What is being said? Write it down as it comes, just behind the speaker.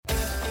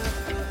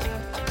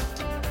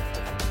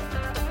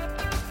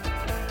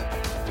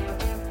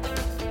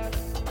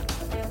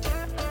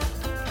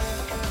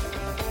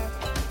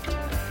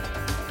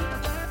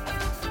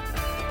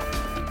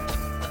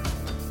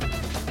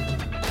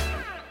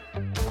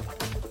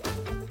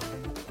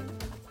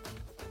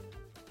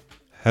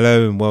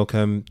Hello and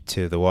welcome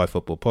to the Why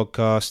Football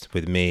podcast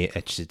with me,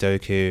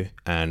 Echidoku,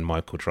 and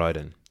Michael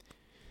Dryden.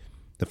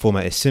 The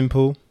format is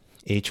simple.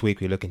 Each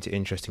week we look into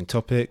interesting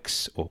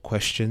topics or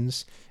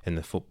questions in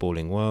the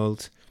footballing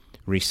world,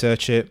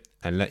 research it,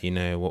 and let you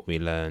know what we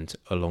learned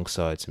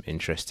alongside some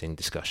interesting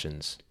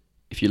discussions.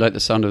 If you like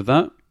the sound of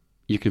that,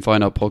 you can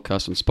find our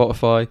podcast on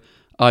Spotify,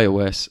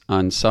 iOS,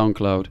 and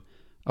SoundCloud.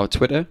 Our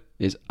Twitter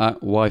is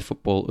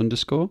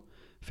 @yfootball_.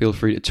 Feel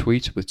free to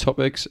tweet with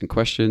topics and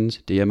questions,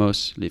 DM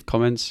us, leave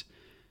comments,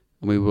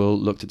 and we will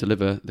look to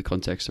deliver the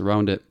context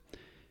around it.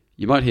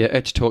 You might hear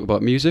Edge talk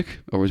about music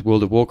or his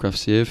World of Warcraft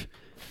save,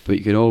 but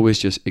you can always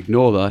just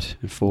ignore that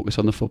and focus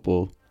on the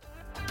football.